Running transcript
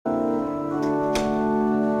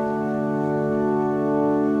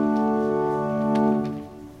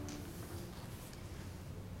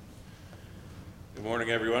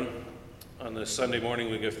Everyone. On this Sunday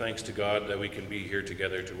morning, we give thanks to God that we can be here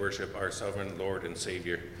together to worship our sovereign Lord and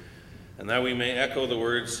Savior, and that we may echo the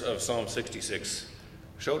words of Psalm 66.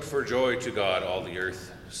 Shout for joy to God, all the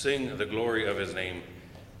earth. Sing the glory of his name.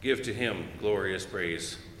 Give to him glorious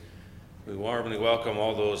praise. We warmly welcome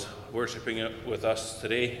all those worshiping with us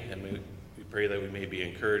today, and we pray that we may be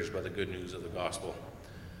encouraged by the good news of the gospel.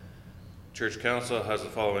 Church Council has the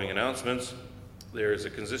following announcements. There is a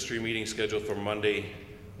consistory meeting scheduled for Monday,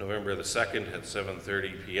 November the 2nd at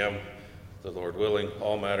 7:30 p.m. The Lord willing,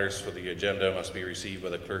 all matters for the agenda must be received by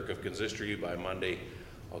the clerk of consistory by Monday,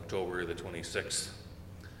 October the 26th.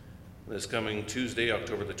 This coming Tuesday,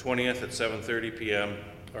 October the 20th at 7:30 p.m.,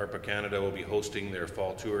 ARPA Canada will be hosting their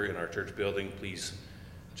fall tour in our church building. Please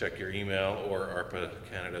check your email or ARPA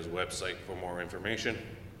Canada's website for more information.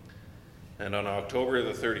 And on October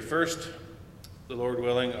the 31st, the Lord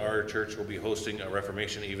willing, our church will be hosting a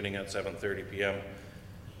Reformation evening at 7:30 p.m.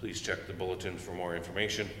 Please check the bulletin for more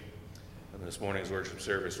information. And this morning's worship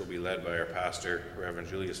service will be led by our pastor, Reverend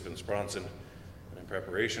Julius VanSpronsen. And in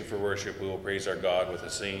preparation for worship, we will praise our God with a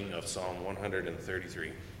singing of Psalm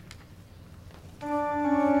 133.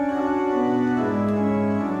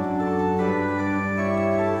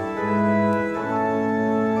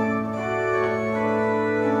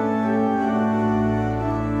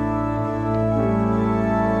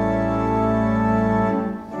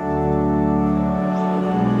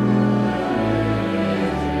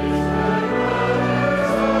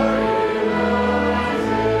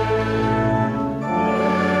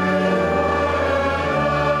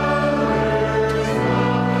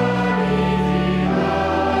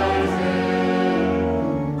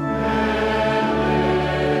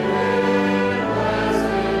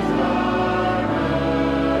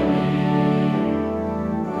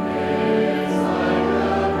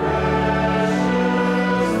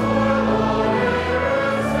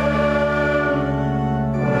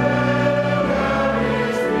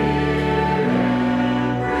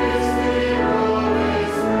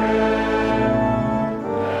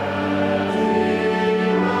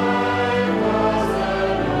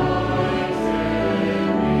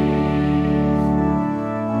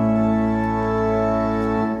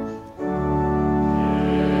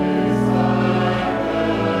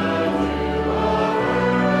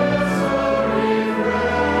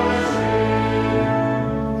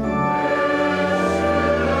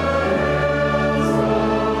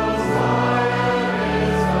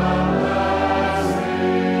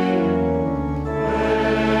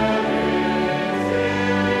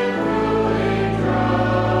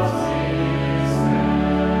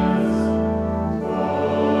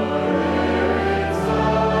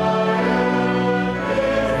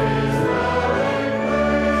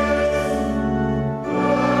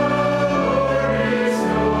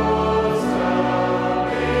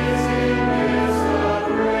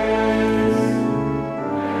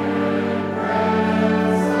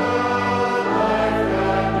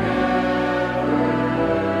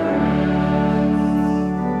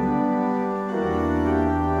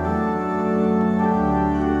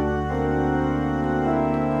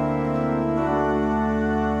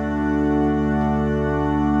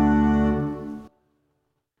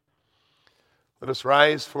 Let us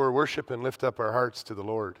rise for worship and lift up our hearts to the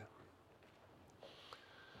Lord.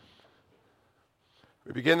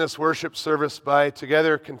 We begin this worship service by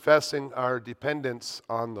together confessing our dependence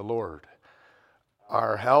on the Lord.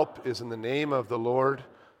 Our help is in the name of the Lord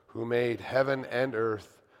who made heaven and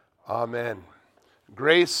earth. Amen.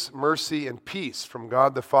 Grace, mercy, and peace from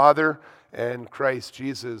God the Father and Christ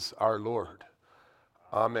Jesus our Lord.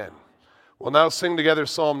 Amen. We'll now sing together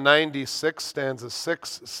Psalm 96, stanzas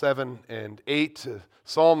 6, 7, and 8, a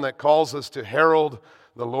psalm that calls us to herald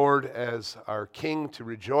the Lord as our King, to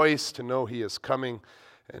rejoice, to know he is coming,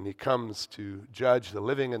 and he comes to judge the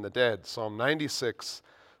living and the dead. Psalm 96,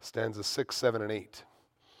 stanzas 6, 7, and 8.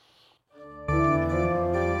 Creation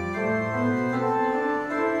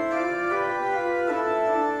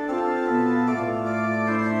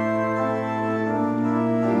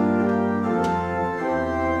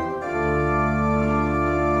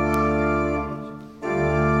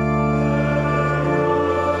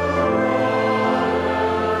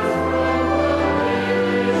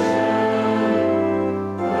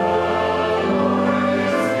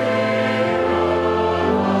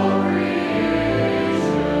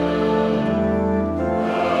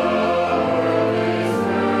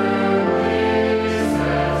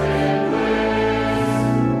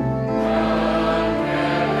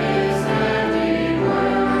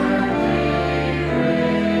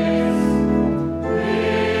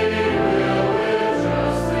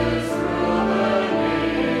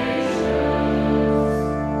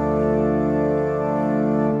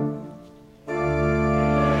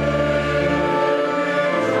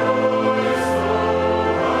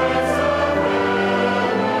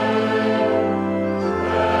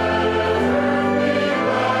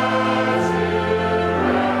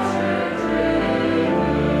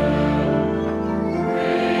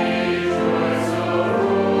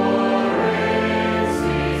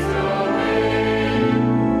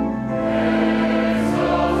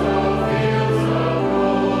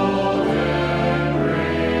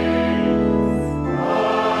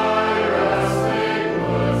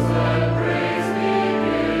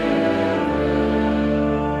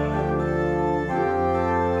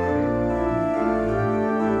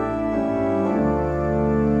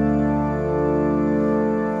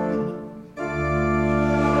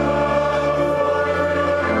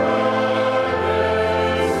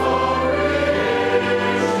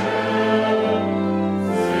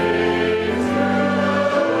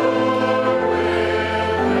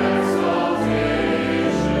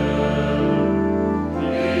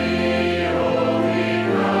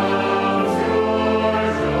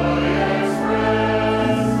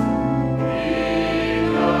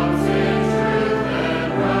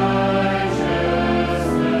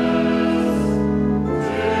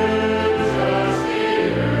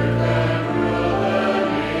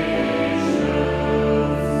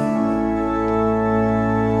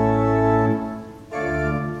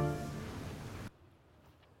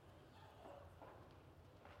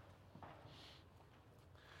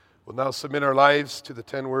We'll now submit our lives to the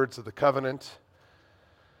 10 words of the covenant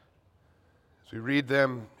as we read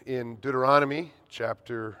them in Deuteronomy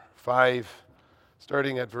chapter 5,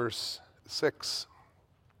 starting at verse 6.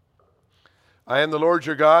 I am the Lord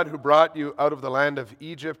your God who brought you out of the land of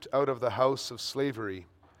Egypt, out of the house of slavery.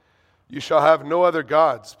 You shall have no other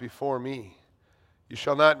gods before me. You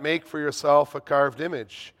shall not make for yourself a carved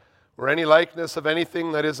image, or any likeness of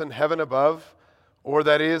anything that is in heaven above, or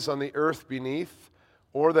that is on the earth beneath,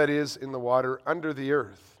 or that is in the water under the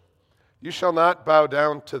earth. You shall not bow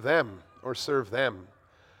down to them or serve them.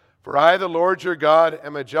 For I, the Lord your God,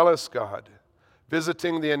 am a jealous God,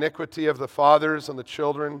 visiting the iniquity of the fathers on the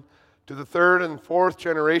children, to the third and fourth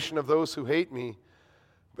generation of those who hate me,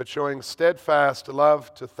 but showing steadfast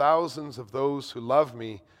love to thousands of those who love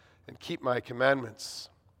me and keep my commandments.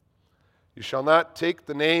 You shall not take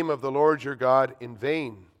the name of the Lord your God in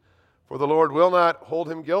vain, for the Lord will not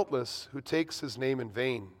hold him guiltless who takes his name in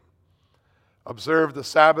vain. Observe the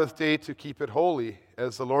Sabbath day to keep it holy,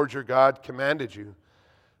 as the Lord your God commanded you.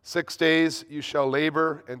 6 days you shall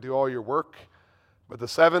labor and do all your work, but the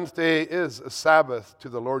seventh day is a Sabbath to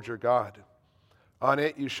the Lord your God. On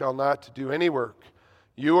it you shall not do any work,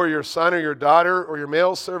 you or your son or your daughter or your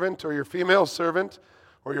male servant or your female servant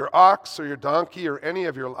or your ox or your donkey or any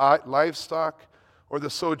of your livestock or the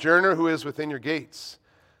sojourner who is within your gates,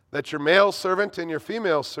 that your male servant and your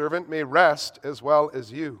female servant may rest as well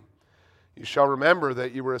as you. You shall remember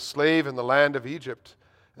that you were a slave in the land of Egypt,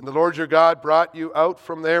 and the Lord your God brought you out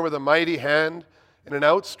from there with a mighty hand and an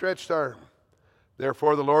outstretched arm.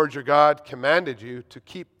 Therefore the Lord your God commanded you to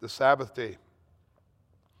keep the Sabbath day.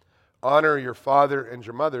 Honor your father and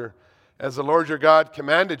your mother, as the Lord your God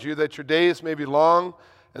commanded you, that your days may be long,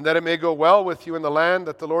 and that it may go well with you in the land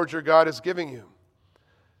that the Lord your God is giving you.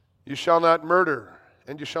 You shall not murder,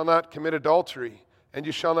 and you shall not commit adultery, and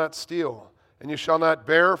you shall not steal, and you shall not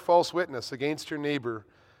bear false witness against your neighbor,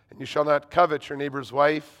 and you shall not covet your neighbor's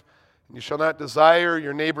wife, and you shall not desire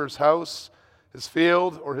your neighbor's house, his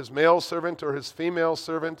field, or his male servant, or his female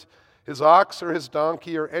servant, his ox, or his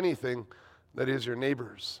donkey, or anything that is your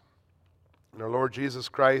neighbor's. And our Lord Jesus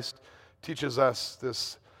Christ teaches us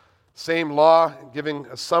this same law, giving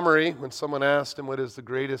a summary when someone asked him what is the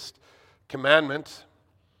greatest commandment.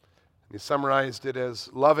 He summarized it as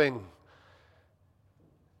loving.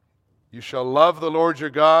 You shall love the Lord your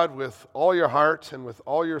God with all your heart and with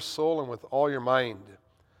all your soul and with all your mind.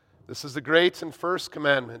 This is the great and first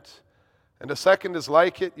commandment. And a second is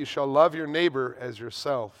like it, you shall love your neighbor as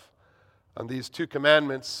yourself. On these two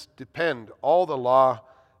commandments depend all the law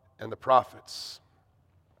and the prophets.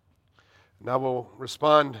 Now we'll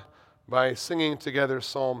respond by singing together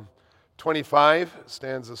Psalm 25,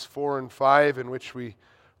 stanzas 4 and 5, in which we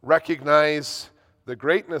recognize the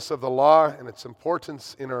greatness of the law and its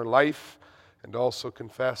importance in our life, and also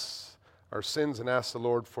confess our sins and ask the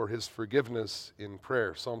Lord for his forgiveness in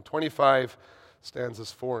prayer. Psalm 25,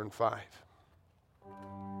 stanzas 4 and 5.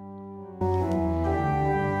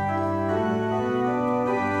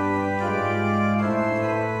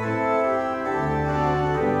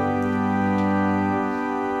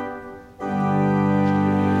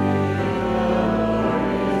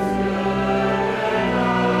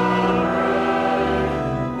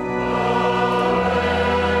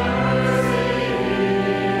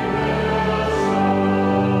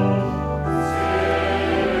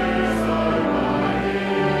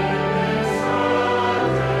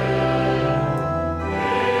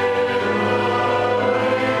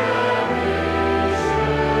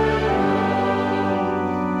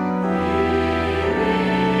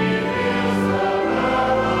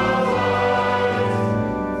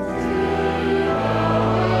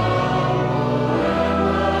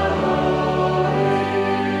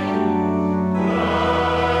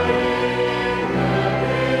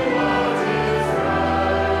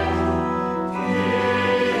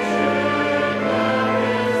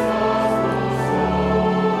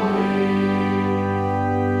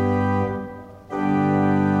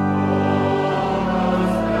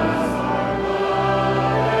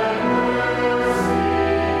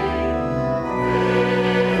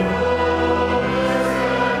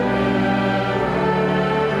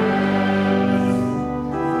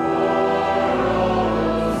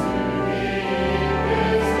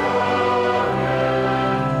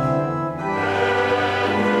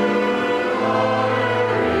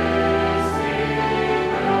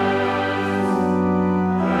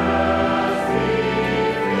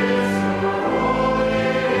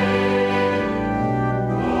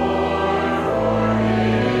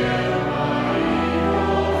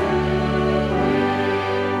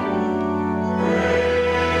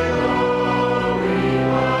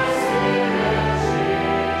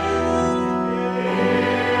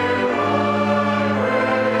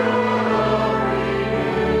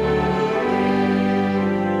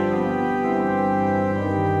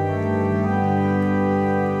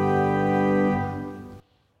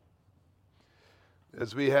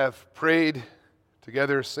 As we have prayed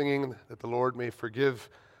together, singing that the Lord may forgive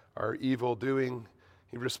our evil doing,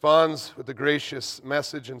 he responds with the gracious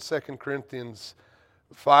message in 2 Corinthians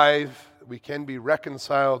 5. We can be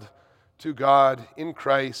reconciled to God in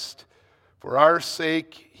Christ. For our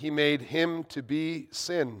sake he made him to be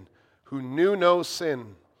sin, who knew no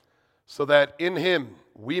sin, so that in him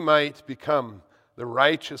we might become the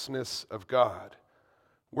righteousness of God.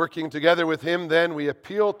 Working together with him, then, we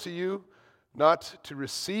appeal to you not to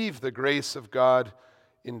receive the grace of God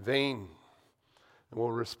in vain. And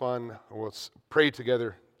we'll pray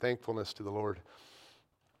together, thankfulness to the Lord.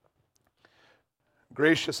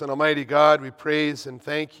 Gracious and almighty God, we praise and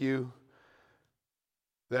thank you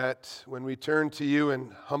that when we turn to you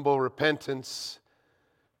in humble repentance,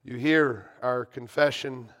 you hear our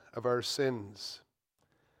confession of our sins.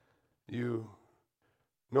 You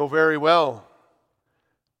know very well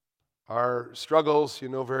our struggles. You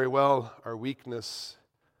know very well our weakness.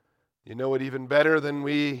 You know it even better than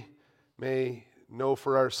we may know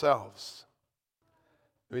for ourselves.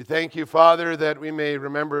 We thank you, Father, that we may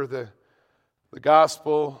remember the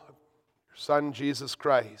gospel of your Son, Jesus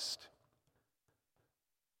Christ.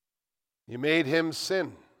 You made him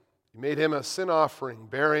sin. You made him a sin offering,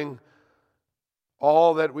 bearing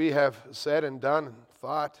all that we have said and done and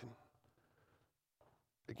thought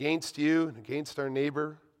against you and against our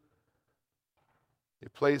neighbor. You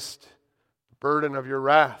placed the burden of your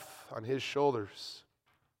wrath on his shoulders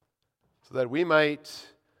so that we might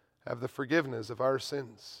have the forgiveness of our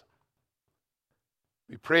sins.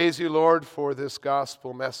 We praise you, Lord, for this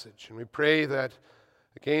gospel message. And we pray that,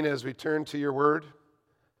 again, as we turn to your word,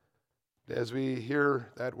 as we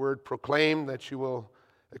hear that word proclaimed, that you will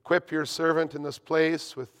equip your servant in this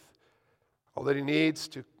place with all that he needs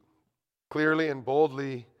to clearly and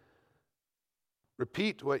boldly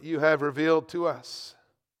repeat what you have revealed to us.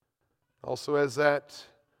 Also, as that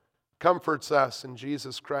comforts us in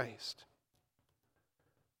Jesus Christ,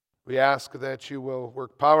 we ask that you will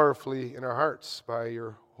work powerfully in our hearts by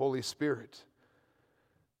your Holy Spirit.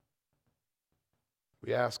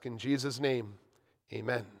 We ask in Jesus' name,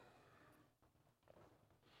 amen.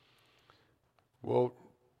 We'll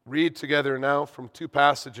read together now from two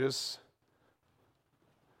passages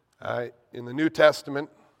in the New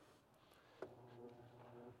Testament.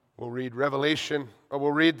 We'll read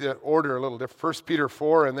we'll read the order a little different. 1 Peter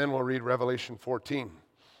 4, and then we'll read Revelation 14.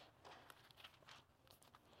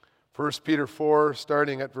 1 Peter 4,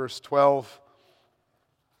 starting at verse 12.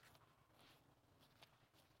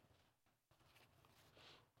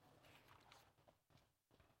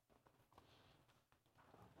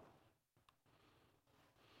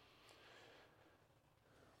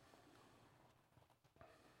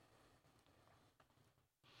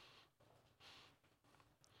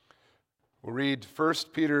 We'll read 1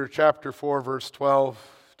 Peter chapter 4, verse 12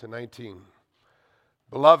 to 19.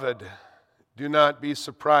 Beloved, do not be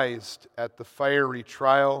surprised at the fiery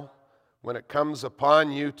trial when it comes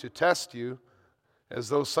upon you to test you, as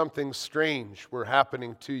though something strange were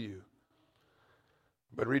happening to you.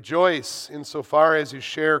 But rejoice insofar as you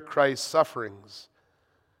share Christ's sufferings,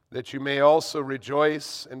 that you may also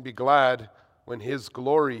rejoice and be glad when his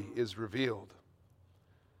glory is revealed.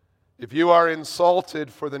 If you are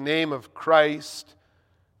insulted for the name of Christ,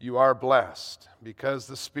 you are blessed, because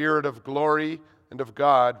the Spirit of glory and of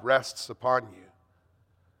God rests upon you.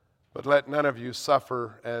 But let none of you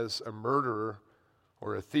suffer as a murderer,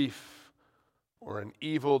 or a thief, or an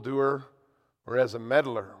evildoer, or as a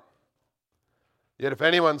meddler. Yet if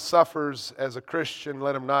anyone suffers as a Christian,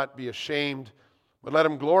 let him not be ashamed, but let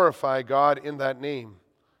him glorify God in that name.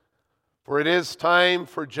 For it is time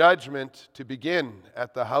for judgment to begin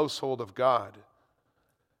at the household of God.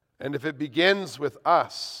 And if it begins with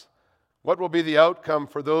us, what will be the outcome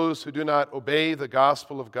for those who do not obey the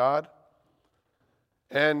gospel of God?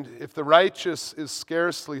 And if the righteous is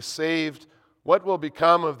scarcely saved, what will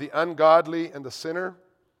become of the ungodly and the sinner?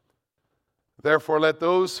 Therefore, let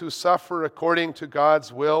those who suffer according to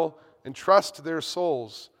God's will entrust their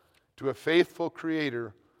souls to a faithful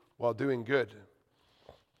Creator while doing good.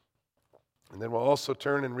 And then we'll also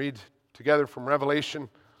turn and read together from Revelation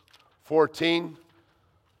 14.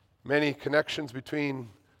 Many connections between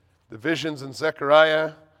the visions in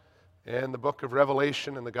Zechariah and the book of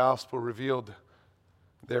Revelation and the gospel revealed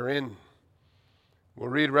therein. We'll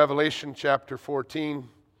read Revelation chapter 14.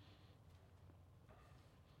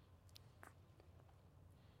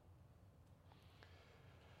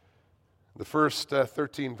 The first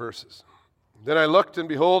 13 verses. Then I looked, and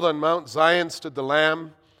behold, on Mount Zion stood the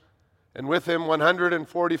Lamb, and with him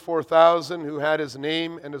 144,000 who had his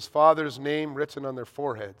name and his Father's name written on their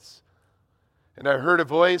foreheads. And I heard a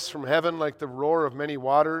voice from heaven like the roar of many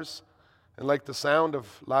waters and like the sound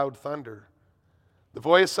of loud thunder. The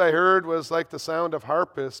voice I heard was like the sound of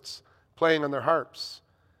harpists playing on their harps.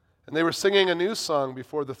 And they were singing a new song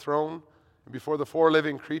before the throne and before the four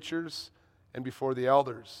living creatures and before the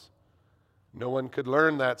elders. No one could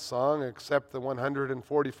learn that song except the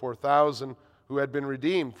 144,000 who had been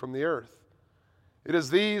redeemed from the earth. It is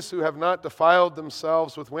these who have not defiled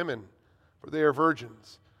themselves with women, for they are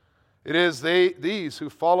virgins. It is these who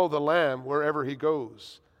follow the Lamb wherever he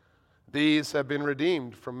goes. These have been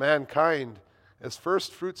redeemed from mankind as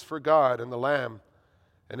first fruits for God and the Lamb,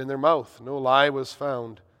 and in their mouth no lie was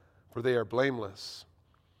found, for they are blameless.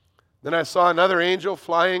 Then I saw another angel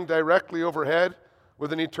flying directly overhead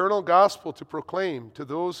with an eternal gospel to proclaim to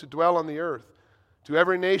those who dwell on the earth, to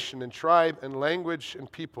every nation and tribe and language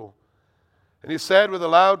and people. And he said with a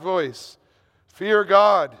loud voice, "Fear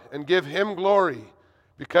God and give him glory,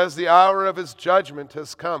 because the hour of his judgment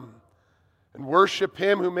has come. And worship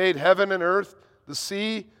him who made heaven and earth, the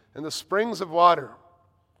sea, and the springs of water."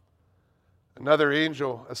 Another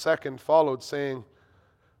angel, a second, followed, saying,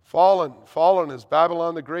 "Fallen, fallen is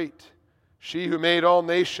Babylon the Great, she who made all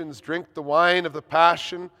nations drink the wine of the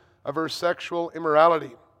passion of her sexual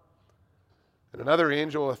immorality." And another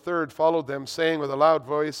angel, a third, followed them, saying with a loud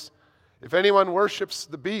voice, "If anyone worships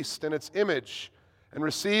the beast and its image, and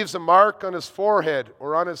receives a mark on his forehead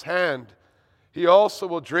or on his hand, he also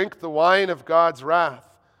will drink the wine of God's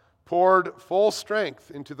wrath, poured full strength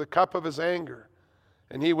into the cup of his anger,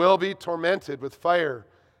 and he will be tormented with fire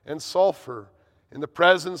and sulfur in the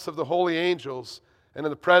presence of the holy angels and in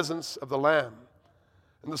the presence of the Lamb.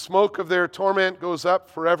 And the smoke of their torment goes up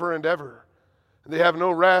forever and ever. And they have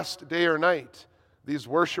no rest day or night, these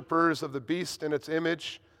worshippers of the beast and its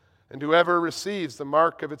image, and whoever receives the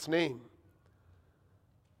mark of its name.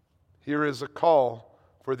 Here is a call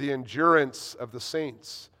for the endurance of the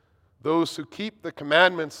saints, those who keep the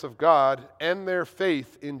commandments of God and their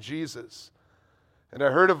faith in Jesus. And I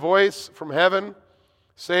heard a voice from heaven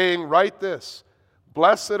saying, "Write this,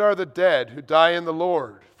 blessed are the dead who die in the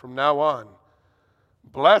Lord from now on.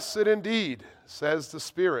 Blessed indeed, says the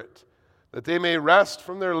Spirit, that they may rest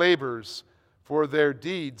from their labors, for their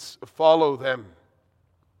deeds follow them."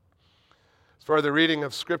 As far as the reading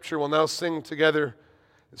of Scripture, we'll now sing together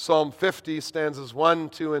Psalm 50, stanzas 1,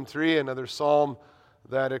 2, and 3, another psalm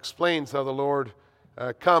that explains how the Lord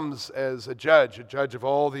comes as a judge of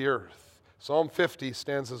all the earth. Psalm 50,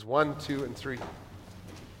 stanzas 1, 2, and 3.